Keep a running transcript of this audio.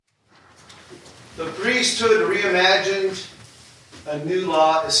The priesthood reimagined, a new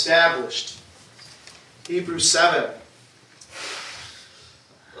law established. Hebrews 7.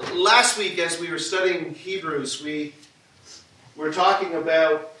 Last week, as we were studying Hebrews, we were talking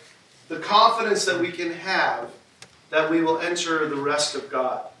about the confidence that we can have that we will enter the rest of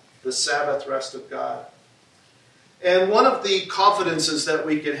God, the Sabbath rest of God. And one of the confidences that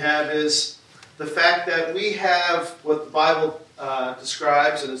we can have is the fact that we have what the Bible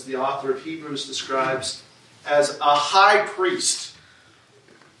describes, and as the author of Hebrews describes, as a high priest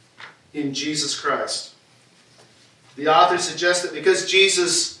in Jesus Christ. The author suggests that because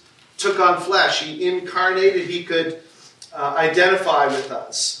Jesus took on flesh, he incarnated, he could identify with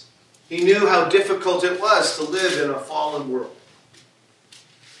us. He knew how difficult it was to live in a fallen world.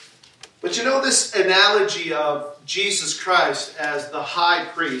 But you know, this analogy of Jesus Christ as the high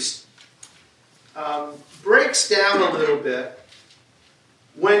priest breaks down a little bit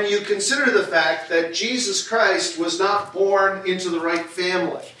when you consider the fact that Jesus Christ was not born into the right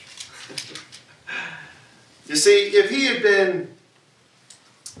family. You see, if he had been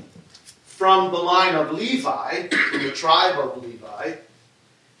from the line of Levi, from the tribe of Levi,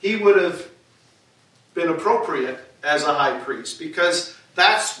 he would have been appropriate as a high priest, because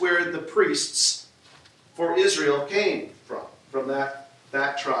that's where the priests for Israel came from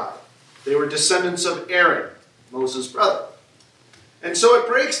that tribe. They were descendants of Aaron, Moses' brother. And so it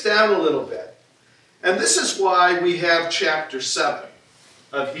breaks down a little bit. And this is why we have chapter 7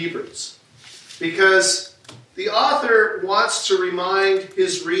 of Hebrews. Because the author wants to remind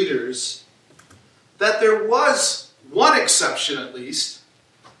his readers that there was one exception, at least,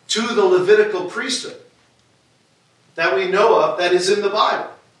 to the Levitical priesthood that we know of that is in the Bible.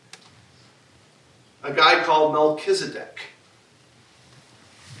 A guy called Melchizedek.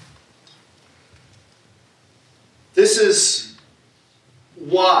 This is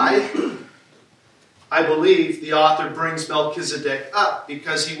why I believe the author brings Melchizedek up,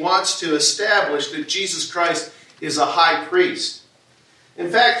 because he wants to establish that Jesus Christ is a high priest. In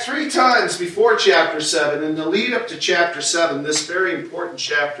fact, 3 times before chapter 7, in the lead up to chapter 7, this very important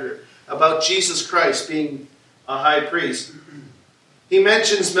chapter about Jesus Christ being a high priest, he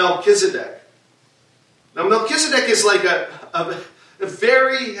mentions Melchizedek. Now, Melchizedek is like has a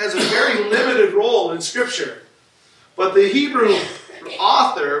very limited role in Scripture. But the Hebrew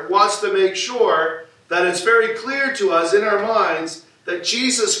author wants to make sure that it's very clear to us in our minds that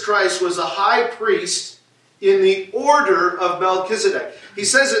Jesus Christ was a high priest in the order of Melchizedek. He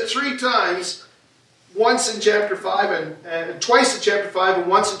says it 3 times, once in chapter 5 and twice in chapter 5 and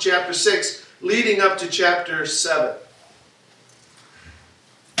once in chapter 6, leading up to chapter 7.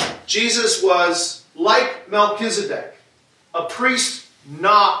 Jesus was like Melchizedek, a priest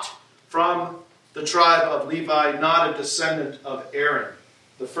not from the tribe of Levi, not a descendant of Aaron,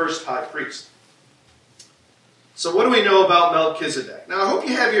 the first high priest. So what do we know about Melchizedek? Now, I hope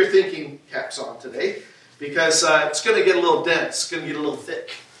you have your thinking caps on today, because it's going to get a little dense, it's going to get a little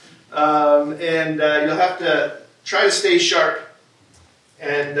thick. And you'll have to try to stay sharp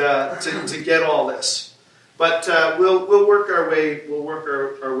and to get all this. But we'll work our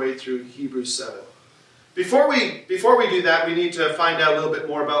way through Hebrews 7. Before we do that, we need to find out a little bit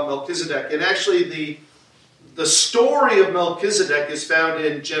more about Melchizedek. And actually, the story of Melchizedek is found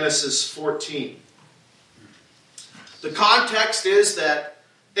in Genesis 14. The context is that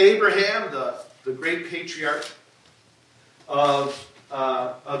Abraham, the great patriarch of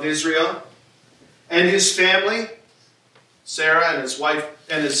Israel, and his family, Sarah and his wife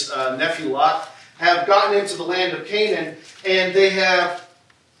and his nephew Lot, have gotten into the land of Canaan, and they have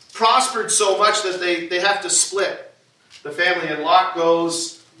prospered so much that they have to split the family, and Lot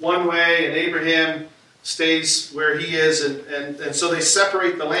goes one way and Abraham stays where he is, and so they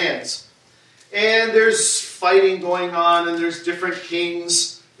separate the lands. And there's fighting going on, and there's different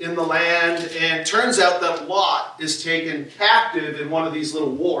kings in the land, and it turns out that Lot is taken captive in one of these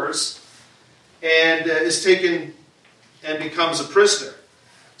little wars and is taken and becomes a prisoner.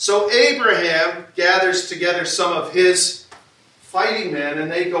 So Abraham gathers together some of his fighting men,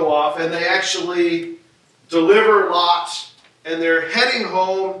 and they go off and they actually deliver Lot, and they're heading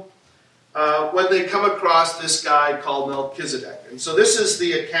home when they come across this guy called Melchizedek. And so this is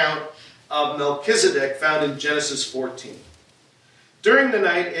the account of Melchizedek found in Genesis 14. During the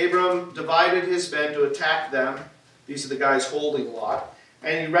night, Abram divided his men to attack them. These are the guys holding Lot.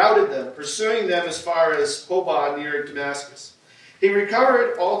 And he routed them, pursuing them as far as Hobah near Damascus. He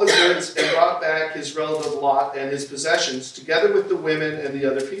recovered all the goods and brought back his relative Lot and his possessions, together with the women and the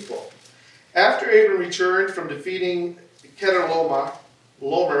other people. After Abram returned from defeating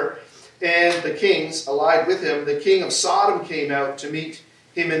Kedorlaomer and the kings allied with him, the king of Sodom came out to meet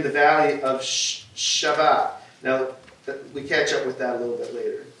him in the valley of Shavah. Now, we catch up with that a little bit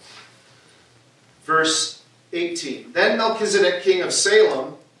later. Verse 18. Then Melchizedek, king of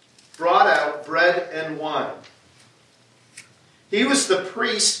Salem, brought out bread and wine. He was the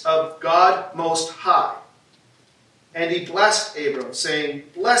priest of God Most High. And he blessed Abram, saying,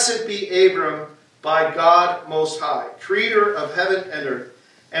 Blessed be Abram by God Most High, creator of heaven and earth,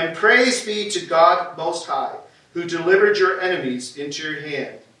 and praise be to God Most High, who delivered your enemies into your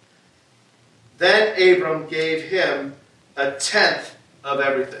hand. Then Abram gave him 1/10 of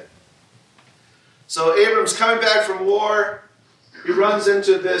everything. So Abram's coming back from war. He runs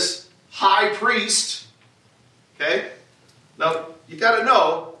into this high priest. Okay? Now, you got to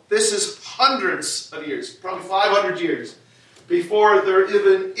know, this is hundreds of years, probably 500 years, before there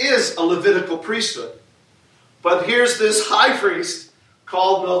even is a Levitical priesthood. But here's this high priest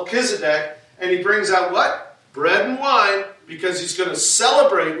called Melchizedek, and he brings out what? Bread and wine, because he's going to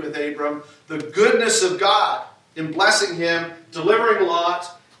celebrate with Abram the goodness of God in blessing him, delivering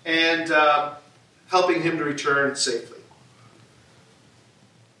Lot, and helping him to return safely.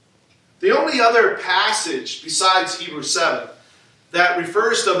 The only other passage besides Hebrews 7 that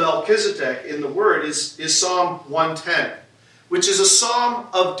refers to Melchizedek in the Word is Psalm 110, which is a psalm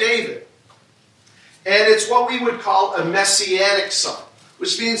of David. And it's what we would call a messianic psalm,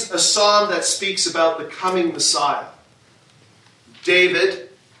 which means a psalm that speaks about the coming Messiah. David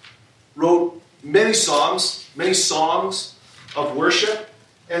wrote many songs of worship,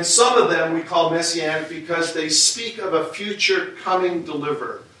 and some of them we call messianic because they speak of a future coming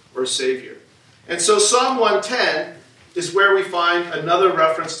deliverer or Savior. And so Psalm 110 is where we find another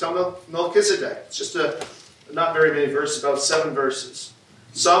reference to Melchizedek. It's just not very many verses, about 7 verses.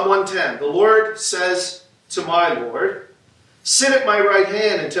 Psalm 110, the Lord says to my Lord, sit at my right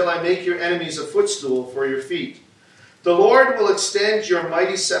hand until I make your enemies a footstool for your feet. The Lord will extend your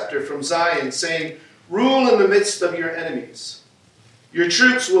mighty scepter from Zion, saying, rule in the midst of your enemies. Your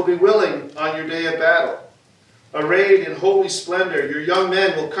troops will be willing on your day of battle. Arrayed in holy splendor, your young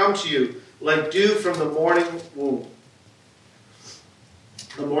men will come to you like dew from the morning's womb.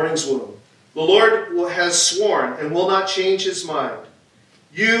 The Lord has sworn and will not change his mind.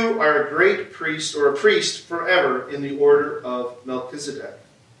 You are a great priest, or a priest forever in the order of Melchizedek.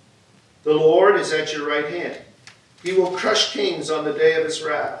 The Lord is at your right hand. He will crush kings on the day of his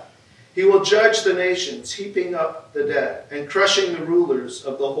wrath. He will judge the nations, heaping up the dead and crushing the rulers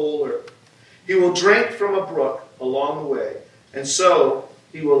of the whole earth. He will drink from a brook along the way, and so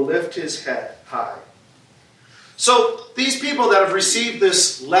he will lift his head high. So these people that have received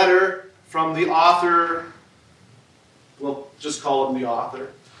this letter from the author, we'll just call him the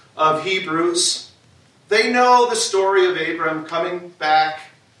author, of Hebrews, they know the story of Abram coming back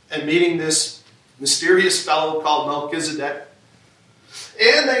and meeting this mysterious fellow called Melchizedek.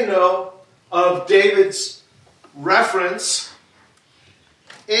 And they know of David's reference.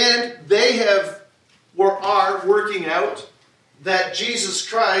 And they are working out that Jesus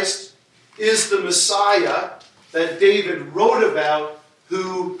Christ is the Messiah that David wrote about,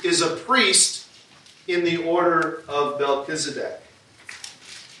 who is a priest in the order of Melchizedek.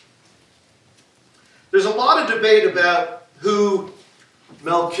 There's a lot of debate about who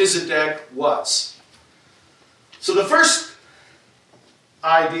Melchizedek was. So the first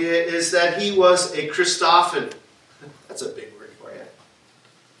idea is that he was a Christophany. That's a big word for you.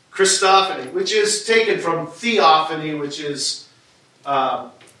 Christophany, which is taken from theophany, which is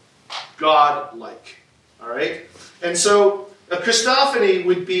God-like. All right? And so a Christophany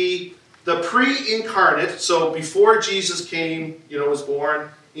would be the pre-incarnate, so before Jesus came, was born,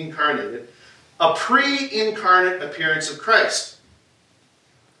 incarnated, a pre-incarnate appearance of Christ.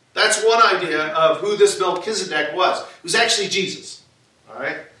 That's one idea of who this Melchizedek was. It was actually Jesus. All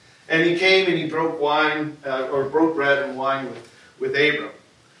right? And he came and he broke broke bread and wine with Abram.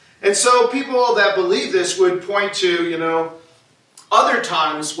 And so people that believe this would point to, other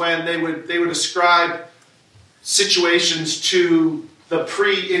times when they would ascribe situations to the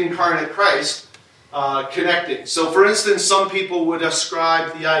pre-incarnate Christ connecting. So for instance, some people would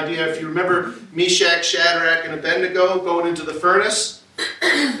ascribe the idea, if you remember Meshach, Shadrach, and Abednego going into the furnace,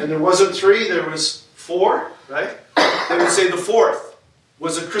 and there wasn't 3, there was 4, right? They would say the 4th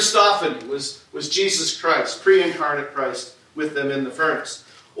was a Christophany, was Jesus Christ, pre-incarnate Christ, with them in the furnace.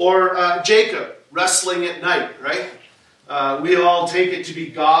 Or Jacob wrestling at night, right? We all take it to be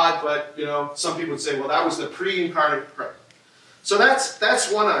God, but some people would say, well, that was the pre-incarnate Christ. So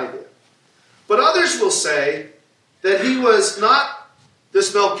that's one idea. But others will say that he was not,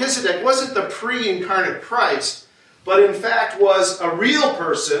 this Melchizedek wasn't the pre-incarnate Christ, but in fact was a real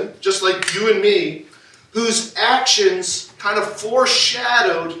person, just like you and me, whose actions kind of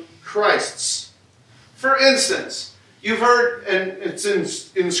foreshadowed Christ's. For instance, you've heard, and it's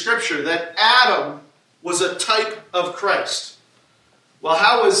in Scripture, that Adam was a type of Christ. Well,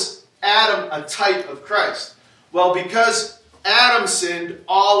 how was Adam a type of Christ? Well, because Adam sinned,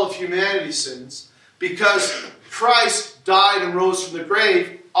 all of humanity sins. Because Christ died and rose from the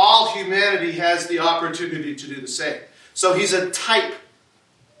grave, all humanity has the opportunity to do the same. So he's a type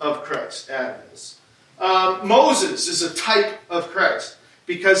of Christ, Adam is. Moses is a type of Christ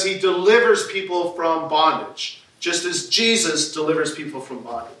because he delivers people from bondage, just as Jesus delivers people from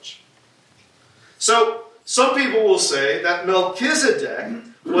bondage. So some people will say that Melchizedek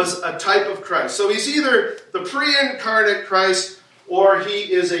was a type of Christ. So he's either the pre-incarnate Christ or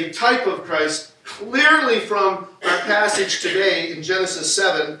he is a type of Christ. Clearly from our passage today in Genesis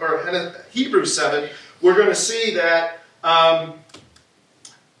 7, or Hebrews 7, we're going to see that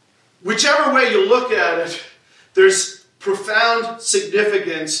whichever way you look at it, there's profound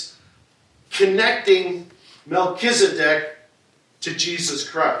significance connecting Melchizedek to Jesus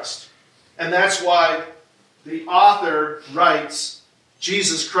Christ. And that's why the author writes,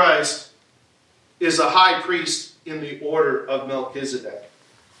 Jesus Christ is a high priest in the order of Melchizedek.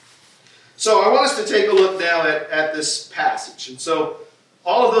 So I want us to take a look now at this passage. And so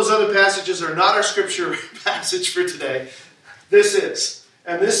all of those other passages are not our scripture passage for today. This is.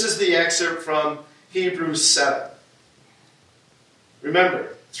 And this is the excerpt from Hebrews 7.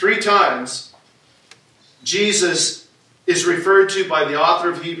 Remember, 3 times Jesus is referred to by the author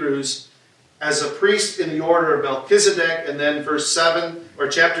of Hebrews as a priest in the order of Melchizedek. And then verse 7, or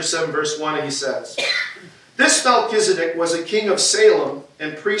chapter 7, verse 1, he says, this Melchizedek was a king of Salem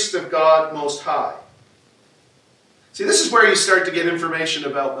and priest of God Most High. See, this is where you start to get information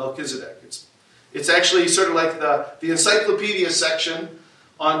about Melchizedek. It's actually sort of like the encyclopedia section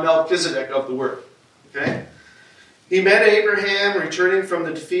on Melchizedek of the Word. Okay? He met Abraham returning from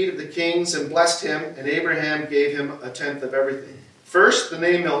the defeat of the kings and blessed him, and Abraham gave him a tenth of everything. First, the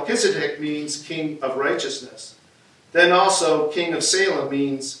name Melchizedek means king of righteousness. Then also, king of Salem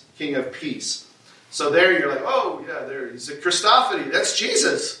means king of peace. So there you're like, oh, yeah, there he's a Christophany. That's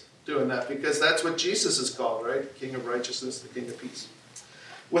Jesus doing that, because that's what Jesus is called, right? King of righteousness, the king of peace.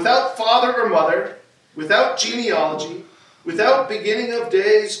 Without father or mother, without genealogy, without beginning of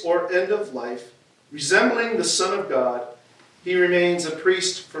days or end of life, resembling the Son of God, he remains a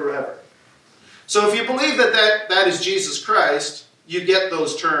priest forever. So if you believe that is Jesus Christ, you get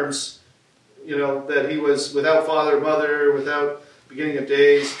those terms, that he was without father or mother, without beginning of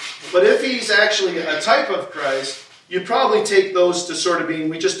days. But if he's actually a type of Christ, you probably take those to sort of mean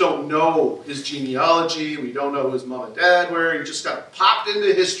we just don't know his genealogy, we don't know who his mom and dad were, he just kind of popped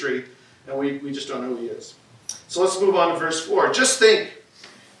into history, and we just don't know who he is. So let's move on to verse 4. Just think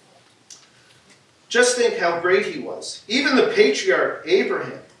how great he was. Even the patriarch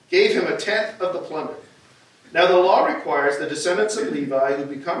Abraham gave him a tenth of the plunder. Now the law requires the descendants of Levi who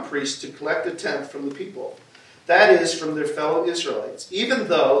become priests to collect a tenth from the people. That is, from their fellow Israelites, even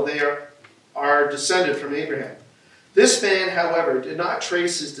though they are descended from Abraham. This man, however, did not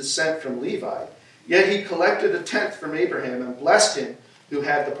trace his descent from Levi, yet he collected a tenth from Abraham and blessed him who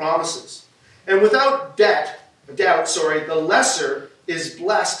had the promises. And without doubt, the lesser is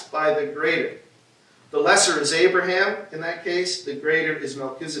blessed by the greater. The lesser is Abraham, in that case, the greater is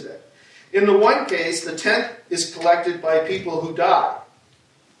Melchizedek. In the one case, the tenth is collected by people who die.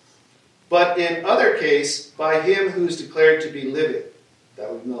 But in other case, by him who is declared to be living.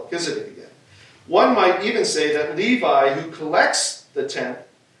 That would be Melchizedek again. One might even say that Levi, who collects the tenth,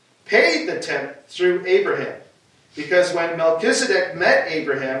 paid the tenth through Abraham. Because when Melchizedek met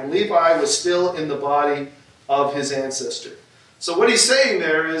Abraham, Levi was still in the body of his ancestor. So what he's saying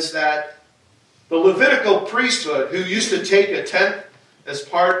there is that the Levitical priesthood, who used to take a tenth as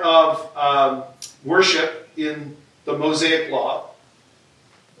part of worship in the Mosaic law,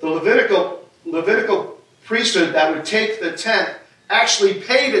 the Levitical priesthood that would take the tenth actually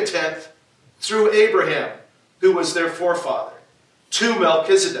paid a tenth through Abraham, who was their forefather, to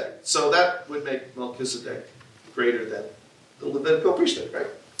Melchizedek. So that would make Melchizedek greater than the Levitical priesthood, right?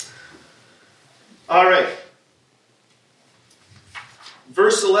 All right.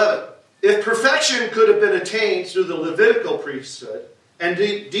 Verse 11. If perfection could have been attained through the Levitical priesthood, and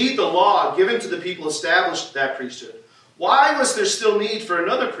indeed the law given to the people established that priesthood, why was there still need for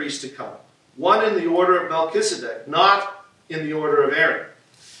another priest to come? One in the order of Melchizedek, not in the order of Aaron.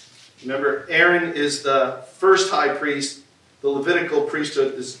 Remember, Aaron is the first high priest. The Levitical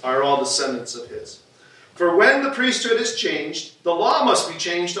priesthood are all descendants of his. For when the priesthood is changed, the law must be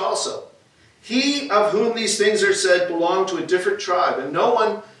changed also. He of whom these things are said belonged to a different tribe, and no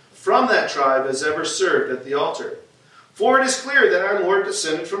one from that tribe has ever served at the altar. For it is clear that our Lord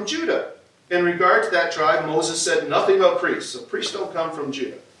descended from Judah. In regard to that tribe, Moses said nothing about priests. So priests don't come from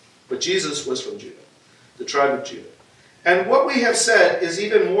Judah. But Jesus was from Judah, the tribe of Judah. And what we have said is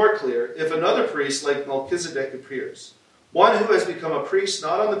even more clear if another priest like Melchizedek appears. One who has become a priest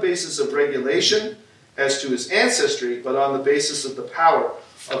not on the basis of regulation as to his ancestry, but on the basis of the power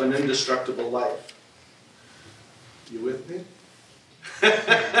of an indestructible life. You with me?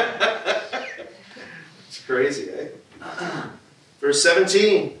 It's crazy, eh? Verse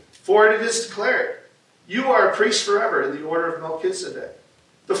 17, for it is declared, you are a priest forever in the order of Melchizedek.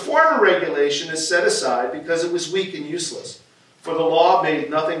 The former regulation is set aside because it was weak and useless, for the law made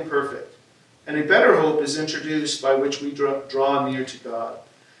nothing perfect. And a better hope is introduced by which we draw near to God.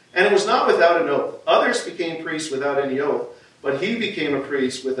 And it was not without an oath. Others became priests without any oath, but he became a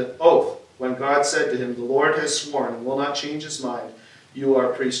priest with an oath when God said to him, the Lord has sworn and will not change his mind, you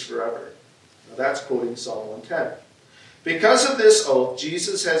are a priest forever. Now that's quoting Psalm 110. Because of this oath,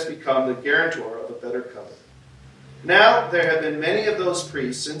 Jesus has become the guarantor of a better covenant. Now there have been many of those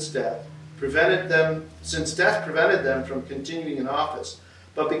priests since death prevented them from continuing in office.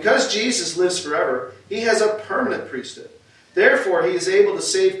 But because Jesus lives forever, he has a permanent priesthood. Therefore, he is able to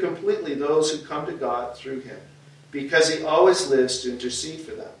save completely those who come to God through him, because he always lives to intercede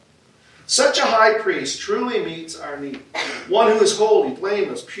for them. Such a high priest truly meets our need. One who is holy,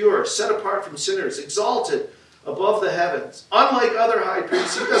 blameless, pure, set apart from sinners, exalted above the heavens. Unlike other high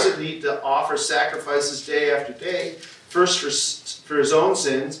priests, he doesn't need to offer sacrifices day after day, first for his own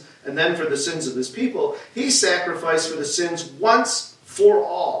sins and then for the sins of his people. He sacrificed for the sins once for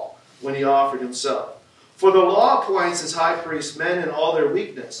all when he offered himself. For the law appoints as high priests men in all their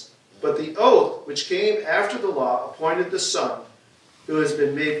weakness, but the oath which came after the law appointed the Son, who has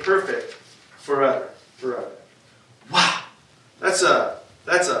been made perfect forever. Wow, that's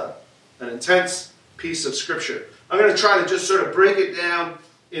an intense piece of Scripture. I'm going to try to just sort of break it down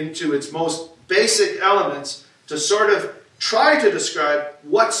into its most basic elements to sort of try to describe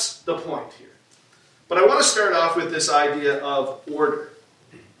what's the point here. But I want to start off with this idea of order.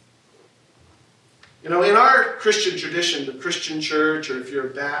 You know, in our Christian tradition, the Christian church, or if you're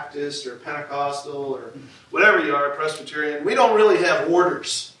a Baptist or Pentecostal or whatever you are, a Presbyterian, we don't really have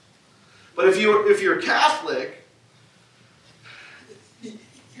orders. But if you're Catholic,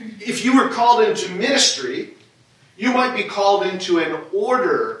 if you were called into ministry, you might be called into an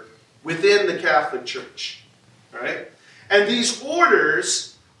order within the Catholic Church. Right? And these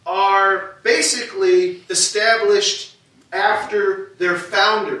orders are basically established after their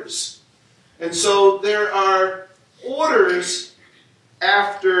founders. And so there are orders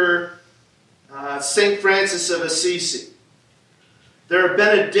after St. Francis of Assisi. There are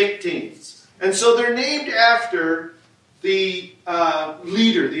Benedictines. And so they're named after the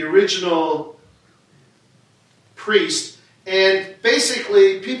leader, the original priest. And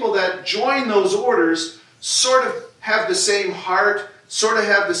basically, people that join those orders sort of have the same heart, sort of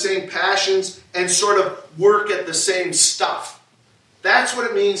have the same passions, and sort of work at the same stuff. That's what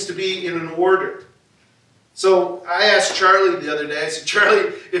it means to be in an order. So I asked Charlie the other day, I said,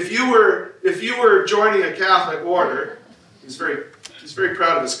 Charlie, if you were joining a Catholic order, he's very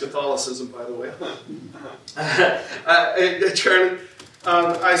proud of his Catholicism, by the way. Charlie,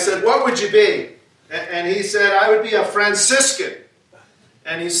 I said, what would you be? And he said, I would be a Franciscan.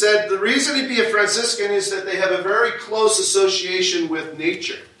 And he said, the reason he'd be a Franciscan is that they have a very close association with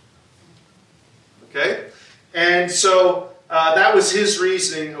nature. Okay? And so that was his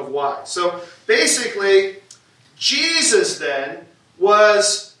reasoning of why. So basically, Jesus then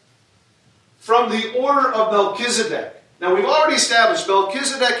was from the order of Melchizedek. Now we've already established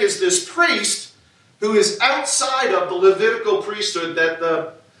Melchizedek is this priest who is outside of the Levitical priesthood that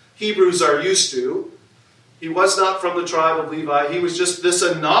the Hebrews are used to. He was not from the tribe of Levi. He was just this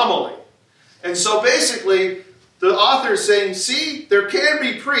anomaly. And so basically, the author is saying, see, there can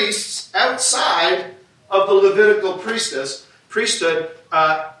be priests outside of the Levitical priesthood.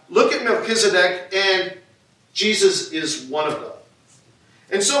 Look at Melchizedek, and Jesus is one of them.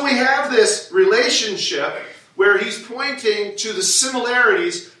 And so we have this relationship where he's pointing to the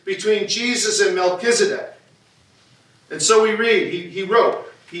similarities between Jesus and Melchizedek. And so we read, he wrote,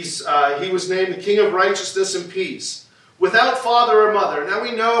 he was named the King of Righteousness and Peace, without father or mother. Now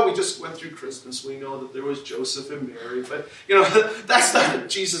we know, we just went through Christmas, we know that there was Joseph and Mary, but that's not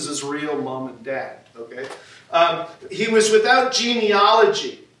Jesus' real mom and dad, okay? He was without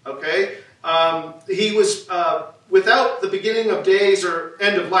genealogy, okay? He was without the beginning of days or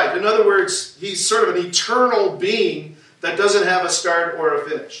end of life. In other words, he's sort of an eternal being that doesn't have a start or a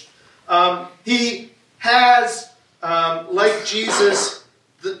finish. He has, like Jesus,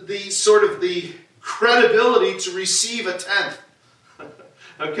 the credibility to receive a tenth.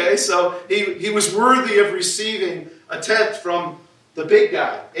 Okay, so he was worthy of receiving a tenth from the big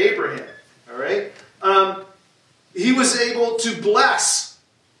guy, Abraham. All right? He was able to bless.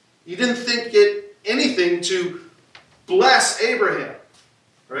 He didn't think it anything to bless Abraham.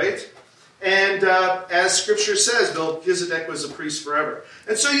 Right? And as Scripture says, Melchizedek was a priest forever.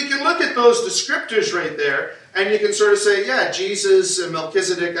 And so you can look at those descriptors right there, and you can sort of say, yeah, Jesus and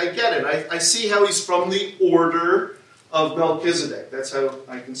Melchizedek, I get it. I see how he's from the order of Melchizedek. That's how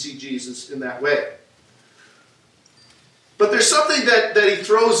I can see Jesus in that way. But there's something that he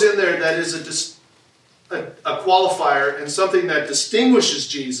throws in there that is a qualifier and something that distinguishes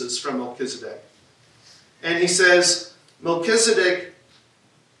Jesus from Melchizedek. And he says, Melchizedek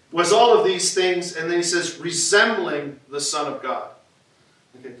was all of these things, and then he says, resembling the Son of God.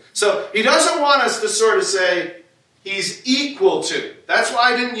 Okay. So he doesn't want us to sort of say he's equal to. That's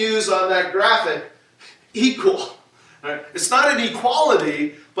why I didn't use on that graphic equal. Right? It's not an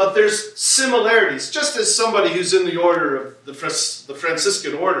equality, but there's similarities. Just as somebody who's in the order of the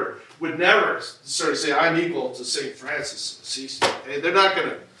Franciscan order would never sort of say, I'm equal to St. Francis of Assisi. Okay? They're not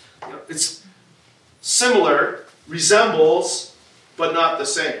going to, it's similar, resembles, but not the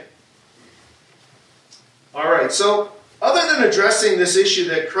same. All right, so other than addressing this issue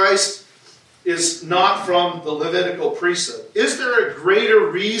that Christ is not from the Levitical priesthood, is there a greater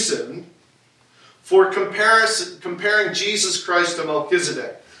reason for comparing Jesus Christ to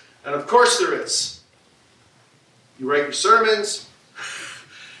Melchizedek? And of course there is. You write your sermons,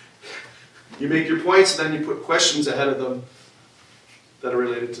 you make your points, and then you put questions ahead of them that are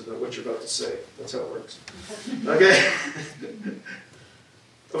related to what you're about to say. That's how it works. Okay?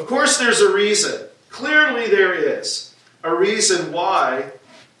 Of course there's a reason. Clearly there is a reason why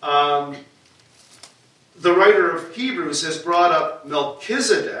the writer of Hebrews has brought up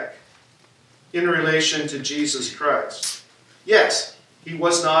Melchizedek in relation to Jesus Christ. Yes, he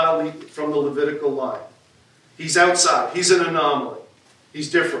was not from the Levitical line. He's outside. He's an anomaly. He's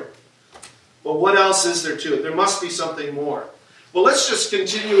different. But what else is there to it? There must be something more. Well, let's just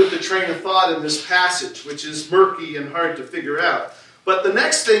continue with the train of thought in this passage, which is murky and hard to figure out. But the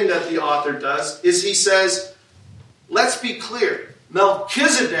next thing that the author does is he says, let's be clear.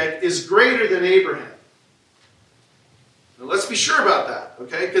 Melchizedek is greater than Abraham. Now, let's be sure about that,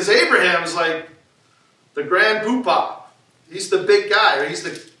 okay? Because Abraham's like the grand poopah. He's the big guy, or he's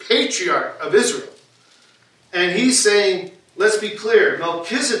the patriarch of Israel. And he's saying, let's be clear,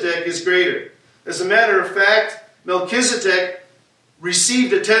 Melchizedek is greater. As a matter of fact, Melchizedek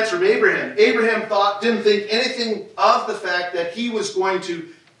received a tenth from Abraham. Abraham didn't think anything of the fact that he was going to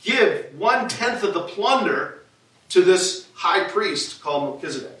give 1/10 of the plunder to this high priest called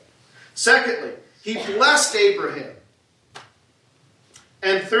Melchizedek. Secondly, he blessed Abraham.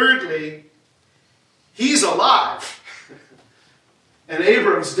 And thirdly, he's alive. And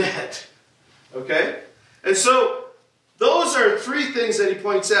Abram's dead. Okay? And so, those are three things that he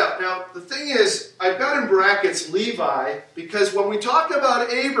points out. Now, the thing is, I've got in brackets Levi, because when we talk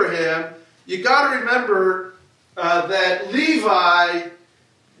about Abraham, you got to remember that Levi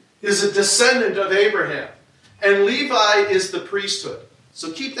is a descendant of Abraham. And Levi is the priesthood.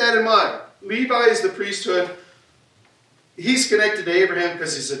 So keep that in mind. Levi is the priesthood. He's connected to Abraham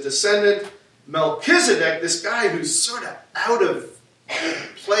because he's a descendant. Melchizedek, this guy who's sort of out of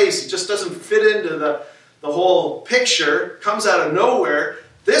place, he just doesn't fit into the whole picture, comes out of nowhere.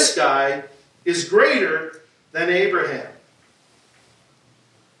 This guy is greater than Abraham.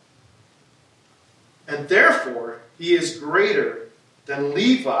 And therefore, he is greater than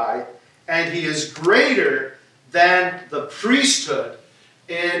Levi, and he is greater than the priesthood,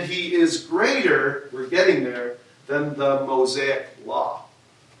 and he is greater, we're getting there, than the Mosaic law.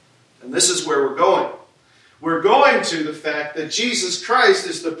 And this is where we're going. We're going to the fact that Jesus Christ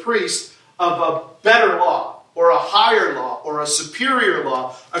is the priest of a better law, or a higher law, or a superior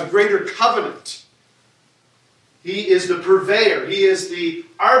law, a greater covenant. He is the purveyor. He is the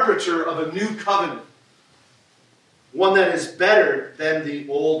arbiter of a new covenant. One that is better than the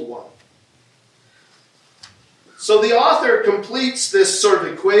old one. So the author completes this sort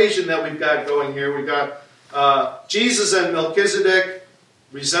of equation that we've got going here. We've got Jesus and Melchizedek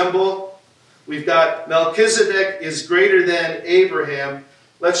resemble. We've got Melchizedek is greater than Abraham.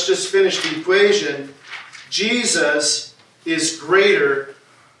 Let's just finish the equation. Jesus is greater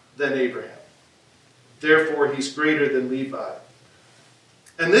than Abraham. Therefore, he's greater than Levi.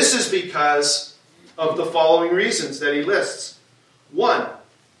 And this is because of the following reasons that he lists. 1,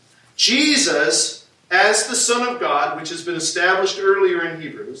 Jesus, as the Son of God, which has been established earlier in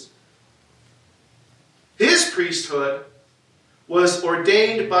Hebrews, his priesthood was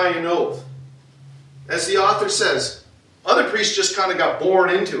ordained by an oath. As the author says, other priests just kind of got born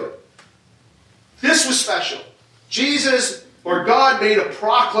into it. This was special. Jesus, or God, made a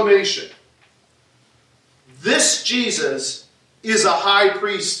proclamation. This Jesus is a high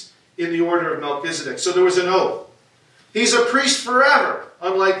priest in the order of Melchizedek. So there was an oath. He's a priest forever,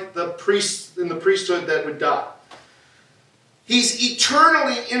 unlike the priests in the priesthood that would die. He's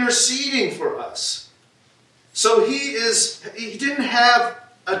eternally interceding for us. So he didn't have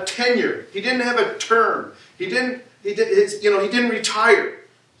a tenure. He didn't have a term. He didn't retire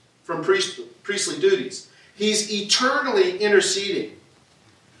from priestly duties. He's eternally interceding.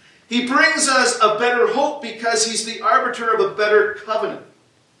 He brings us a better hope because he's the arbiter of a better covenant.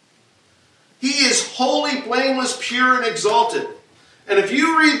 He is holy, blameless, pure, and exalted. And if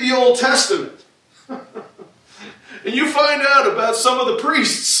you read the Old Testament, and you find out about some of the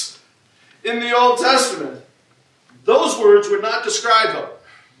priests in the Old Testament, those words would not describe them.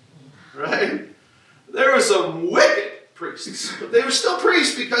 Right? There were some wicked priests, but they were still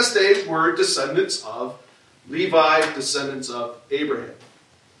priests because they were descendants of Levi, descendants of Abraham.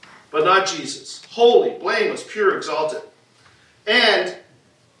 But not Jesus. Holy, blameless, pure, exalted. And,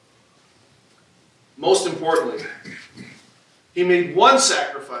 most importantly, he made one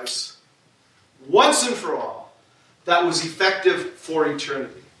sacrifice, once and for all, that was effective for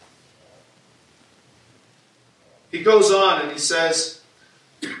eternity. He goes on and he says,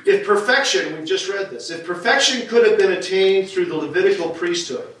 if perfection, we've just read this, if perfection could have been attained through the Levitical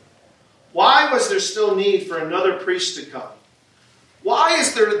priesthood, why was there still need for another priest to come? Why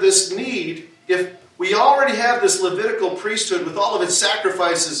is there this need if we already have this Levitical priesthood with all of its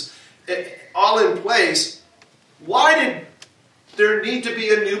sacrifices all in place? Why did there need to be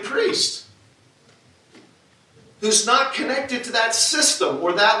a new priest who's not connected to that system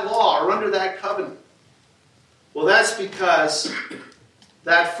or that law or under that covenant? Well, that's because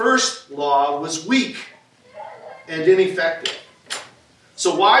that first law was weak and ineffective.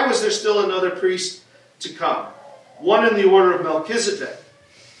 So why was there still another priest to come? One in the order of Melchizedek,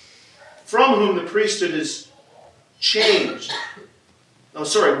 from whom the priesthood is changed. When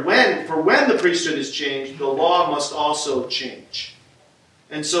the priesthood is changed, the law must also change.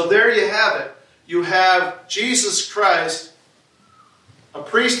 And so there you have it. You have Jesus Christ, a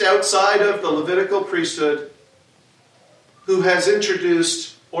priest outside of the Levitical priesthood, who has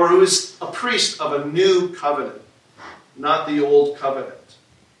introduced, or who is a priest of a new covenant, not the old covenant.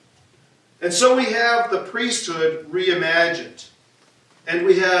 And so we have the priesthood reimagined. And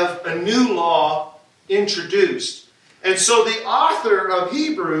we have a new law introduced. And so the author of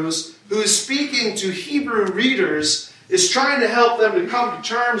Hebrews, who is speaking to Hebrew readers, is trying to help them to come to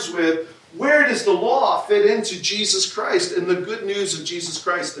terms with where does the law fit into Jesus Christ and the good news of Jesus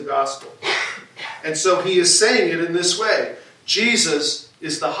Christ, the gospel. And so he is saying it in this way. Jesus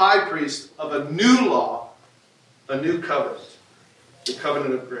is the high priest of a new law, a new covenant, the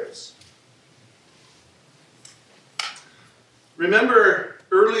covenant of grace. Remember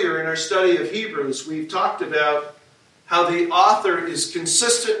earlier in our study of Hebrews, we've talked about how the author is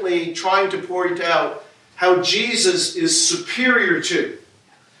consistently trying to point out how Jesus is superior to.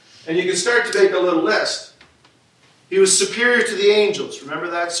 And you can start to make a little list. He was superior to the angels. Remember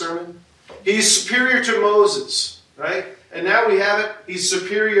that sermon? He's superior to Moses, right? And now we have it. He's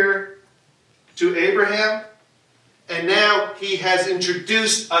superior to Abraham. And now he has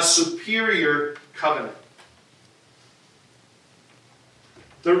introduced a superior covenant.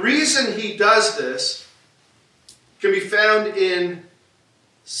 The reason he does this can be found in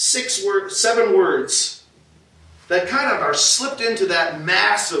 7 words that kind of are slipped into that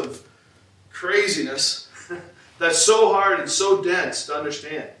mass of craziness that's so hard and so dense to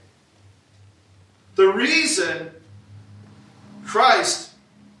understand. The reason Christ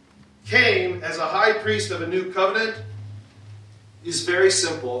came as a high priest of a new covenant is very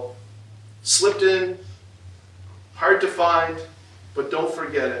simple, slipped in, hard to find, but don't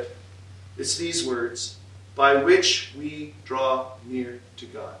forget it. It's these words, by which we draw near to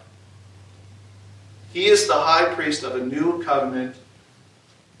God. He is the high priest of a new covenant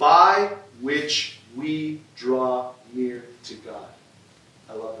by which we draw near to God.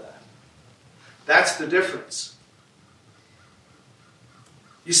 I love that. That's the difference.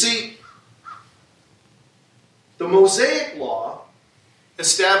 You see, the Mosaic law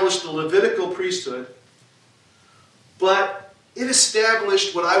established the Levitical priesthood, but it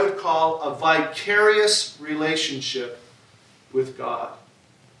established what I would call a vicarious relationship with God.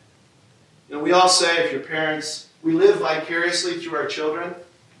 You know, we all say, if you're parents, we live vicariously through our children.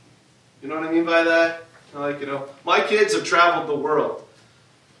 You know what I mean by that? Like, my kids have traveled the world.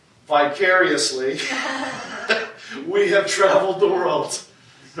 Vicariously, we have traveled the world,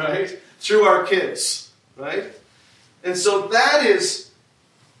 right? through our kids, right? And so that is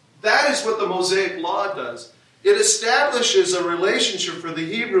what the Mosaic Law does. It establishes a relationship for the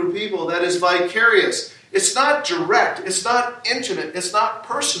Hebrew people that is vicarious. It's not direct. It's not intimate. It's not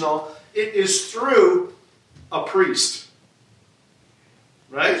personal. It is through a priest.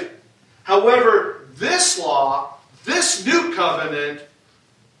 Right? However, this law, this new covenant,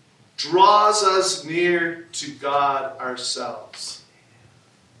 draws us near to God ourselves.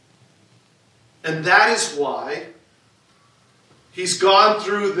 And that is why he's gone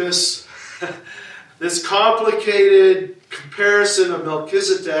through this, this complicated comparison of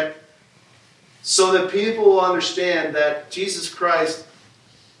Melchizedek so that people will understand that Jesus Christ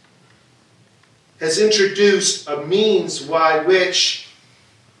has introduced a means by which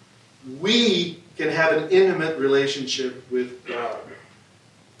we can have an intimate relationship with God.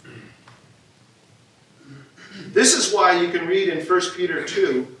 This is why you can read in 1 Peter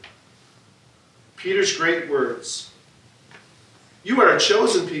 2, Peter's great words. You are a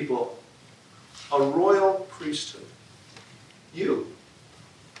chosen people, a royal priesthood.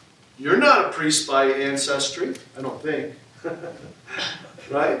 You're not a priest by ancestry, I don't think.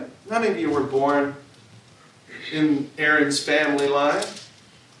 Right? None of you were born in Aaron's family line,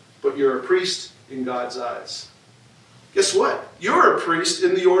 but you're a priest in God's eyes. Guess what? You're a priest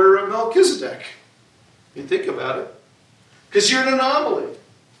in the order of Melchizedek. You think about it. Because you're an anomaly.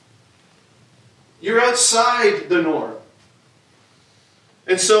 You're outside the norm.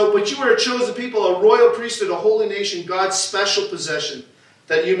 And so, but you are a chosen people, a royal priesthood, a holy nation, God's special possession,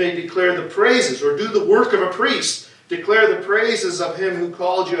 that you may declare the praises, or do the work of a priest, declare the praises of him who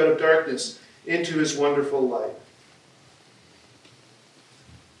called you out of darkness into his wonderful light.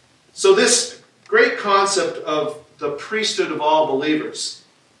 So this great concept of the priesthood of all believers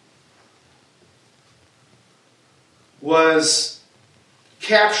was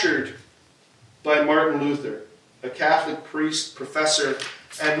captured by Martin Luther, a Catholic priest, professor,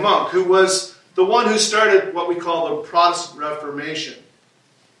 and monk, who was the one who started what we call the Protestant Reformation.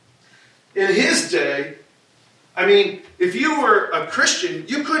 In his day, I mean, if you were a Christian,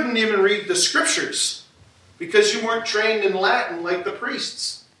 you couldn't even read the scriptures because you weren't trained in Latin like the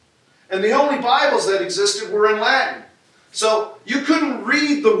priests. And the only Bibles that existed were in Latin. So you couldn't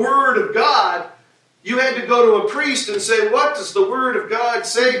read the Word of God. You had to go to a priest and say, what does the Word of God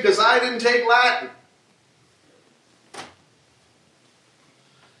say? Because I didn't take Latin.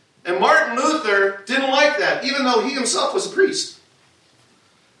 And Martin Luther didn't like that, even though he himself was a priest.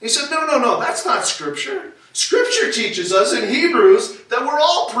 He said, no, that's not Scripture. Scripture teaches us in Hebrews that we're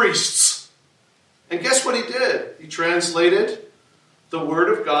all priests. And guess what he did? He translated the Word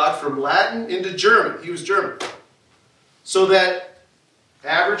of God from Latin into German. He was German. So that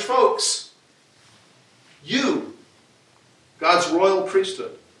average folks, you, God's royal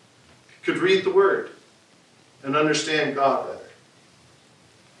priesthood, could read the Word and understand God better.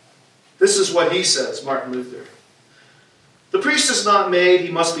 This is what he says, Martin Luther. The priest is not made,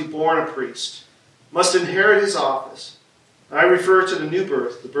 he must be born a priest, must inherit his office. I refer to the new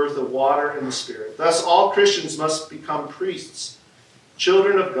birth, the birth of water and the Spirit. Thus all Christians must become priests,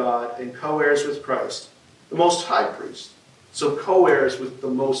 children of God, and co-heirs with Christ, the most high priest. So co-heirs with the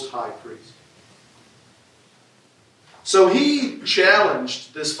most high priest. So he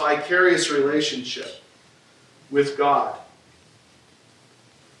challenged this vicarious relationship with God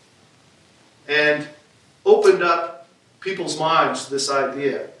and opened up people's minds to this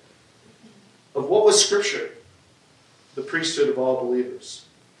idea of what was Scripture, the priesthood of all believers.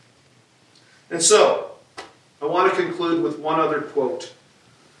 And so, I want to conclude with one other quote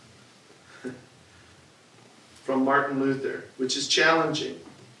from Martin Luther, which is challenging.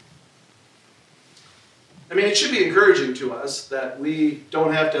 I mean, it should be encouraging to us that we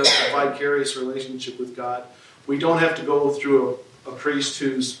don't have to have a vicarious relationship with God. We don't have to go through a priest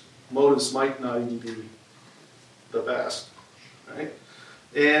whose motives might not even be the best, right?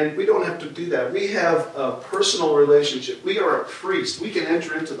 And we don't have to do that. We have a personal relationship. We are a priest. We can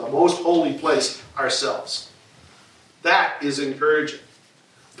enter into the most holy place ourselves. That is encouraging.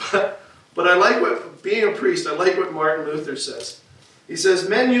 But I like what, being a priest, I like what Martin Luther says. He says,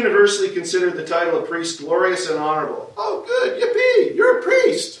 men universally consider the title of priest glorious and honorable. Oh, good, yippee, you're a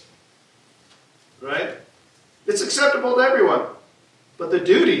priest. Right? It's acceptable to everyone. But the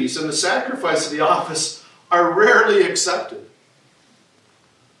duties and the sacrifice of the office are rarely accepted.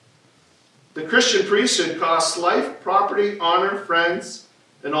 The Christian priesthood costs life, property, honor, friends,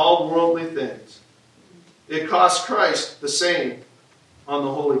 and all worldly things. It cost Christ the same on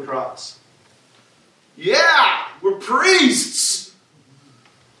the holy cross. Yeah, we're priests.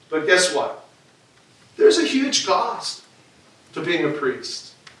 But guess what? There's a huge cost to being a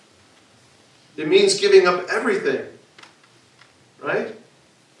priest. It means giving up everything. Right?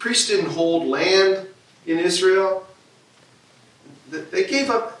 Priests didn't hold land in Israel. They gave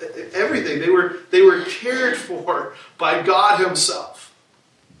up everything. They were cared for by God himself.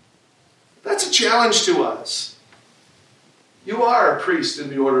 That's a challenge to us. You are a priest in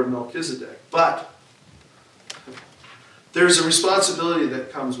the order of Melchizedek, but there's a responsibility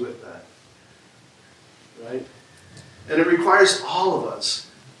that comes with that. Right? And it requires all of us,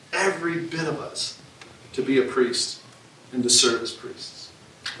 every bit of us, to be a priest and to serve as priests.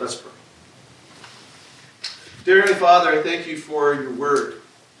 Let's pray. Dear Heavenly Father, I thank you for your word.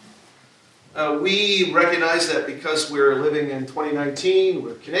 We recognize that because we're living in 2019,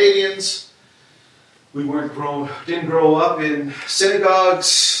 we're Canadians. We didn't grow up in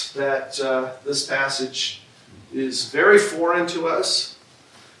synagogues. That this passage is very foreign to us.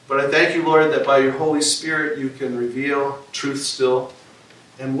 But I thank you, Lord, that by your Holy Spirit you can reveal truth still.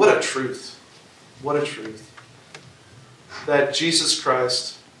 And what a truth. What a truth. That Jesus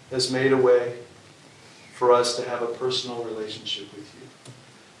Christ has made a way for us to have a personal relationship with you.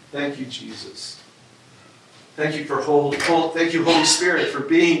 Thank you, Jesus. Thank you, thank you, Holy Spirit, for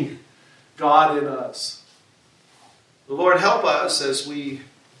being God in us. The Lord, help us as we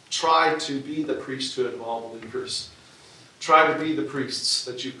try to be the priesthood of all believers. Try to be the priests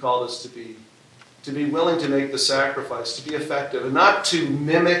that you've called us to be willing to make the sacrifice, to be effective, and not to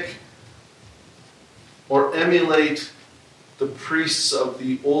mimic or emulate the priests of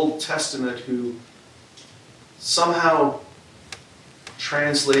the Old Testament who somehow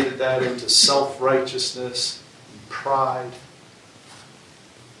translated that into self-righteousness and pride,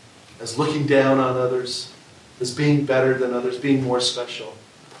 as looking down on others, as being better than others, being more special.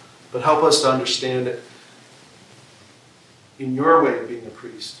 But help us to understand it in your way of being a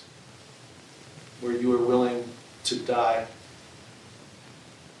priest, where you are willing to die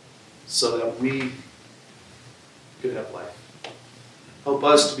so that we could have life. Help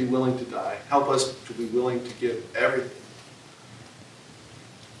us to be willing to die. Help us to be willing to give everything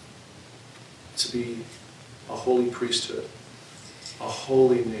to be a holy priesthood, a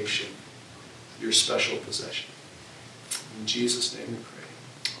holy nation, your special possession. In Jesus' name we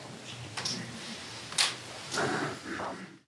pray.